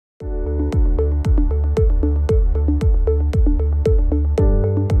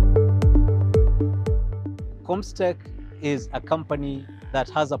ComzTech is a company that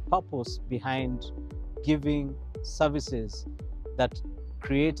has a purpose behind giving services that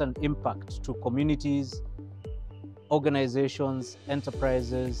create an impact to communities, organizations,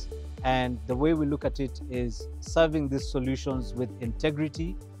 enterprises, and the way we look at it is serving these solutions with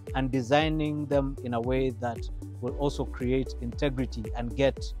integrity and designing them in a way that will also create integrity and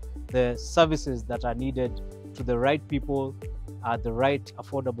get the services that are needed to the right people at the right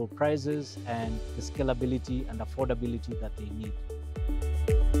affordable prices and the scalability and affordability that they need.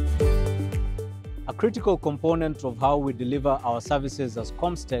 A critical component of how we deliver our services as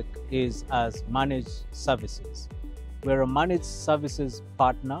ComzTech is as managed services. We're a managed services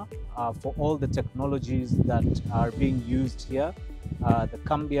partner for all the technologies that are being used here, the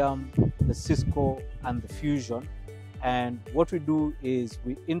Cambium, the Cisco, and the Fuzion. And what we do is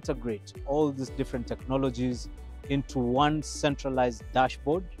we integrate all these different technologies into one centralized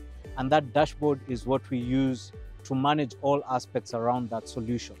dashboard. And that dashboard is what we use to manage all aspects around that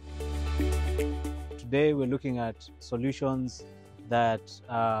solution. Today, we're looking at solutions that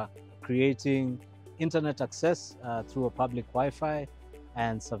are creating internet access through a public Wi-Fi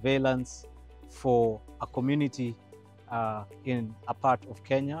and surveillance for a community in a part of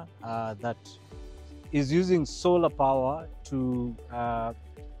Kenya that is using solar power to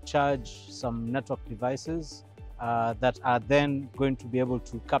charge some network devices that are then going to be able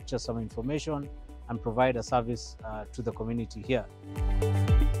to capture some information and provide a service to the community here.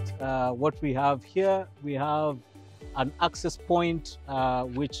 What we have here, we have an access point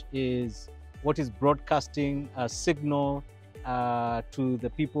which is what is broadcasting a signal to the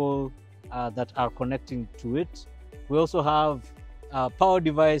people that are connecting to it. We also have a power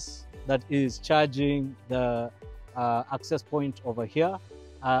device that is charging the access point over here.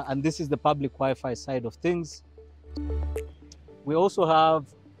 And this is the public Wi-Fi side of things. We also have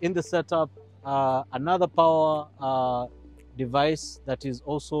in the setup another power device that is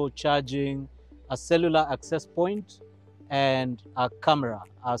also charging a cellular access point and a camera,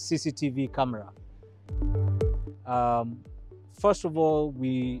 a CCTV camera. First of all,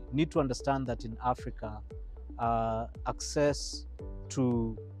 we need to understand that in Africa, access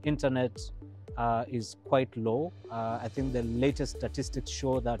to internet is quite low. I think the latest statistics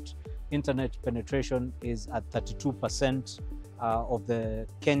show that internet penetration is at 32% of the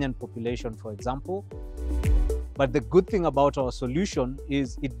Kenyan population, for example. But the good thing about our solution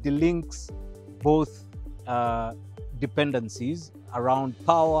is it delinks both dependencies around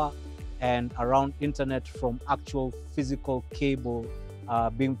power and around internet from actual physical cable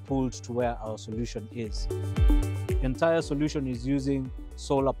being pulled to where our solution is. The entire solution is using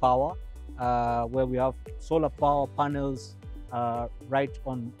solar power, where we have solar power panels right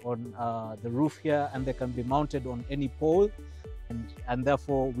on the roof here, and they can be mounted on any pole, and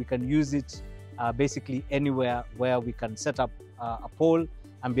therefore we can use it basically anywhere where we can set up a pole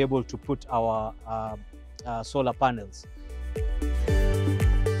and be able to put our solar panels.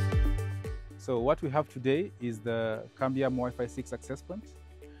 So what we have today is the Cambium Wi-Fi 6 access point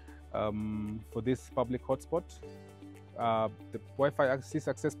for this public hotspot. The Wi-Fi 6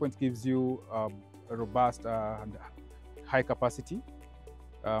 access point gives you a robust and high capacity.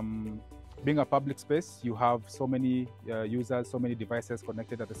 Being a public space, you have so many users, so many devices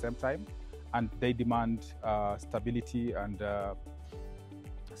connected at the same time, and they demand stability and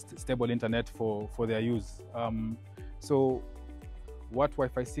stable internet for their use. So what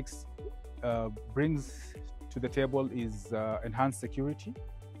Wi-Fi 6 brings to the table is enhanced security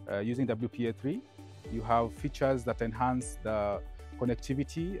using WPA3. You have features that enhance the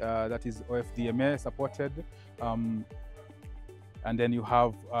connectivity that is OFDMA supported. And then you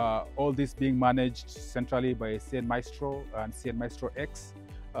have all this being managed centrally by CN Maestro and CN Maestro X,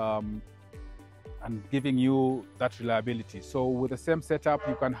 and giving you that reliability. So with the same setup,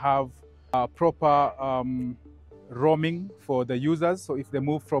 you can have proper roaming for the users. So if they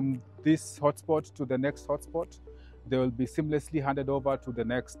move from this hotspot to the next hotspot, they will be seamlessly handed over to the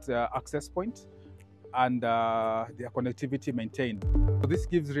next access point, and their connectivity maintained. So this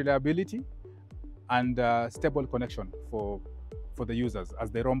gives reliability and stable connection for the users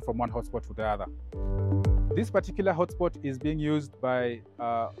as they roam from one hotspot to the other. This particular hotspot is being used by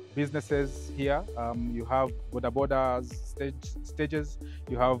businesses here. You have boda stages,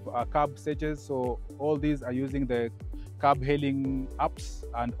 you have cab stages. So all these are using the cab hailing apps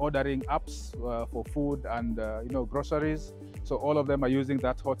and ordering apps for food and groceries. So all of them are using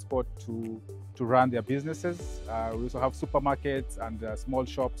that hotspot to run their businesses. We also have supermarkets and small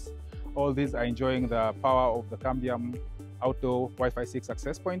shops. All these are enjoying the power of the Cambium outdoor Wi-Fi 6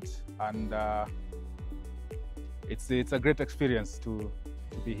 access point, and it's a great experience to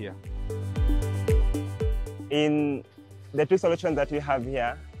be here. In the two solutions that we have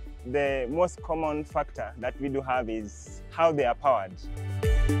here, the most common factor that we do have is how they are powered.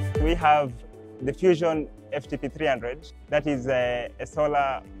 We have the Fuzion FTP-300, that is a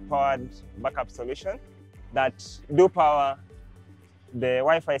solar-powered backup solution that do power the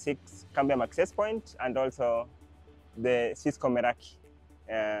Wi-Fi 6 Cambium access point and also the Cisco Meraki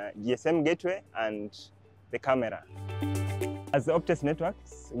GSM gateway and the camera. As Optace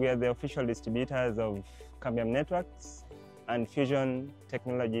Networks, we are the official distributors of Cambium Networks and Fuzion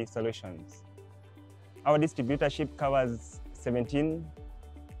Technology Solutions. Our distributorship covers 17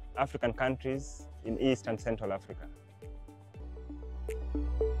 African countries in East and Central Africa.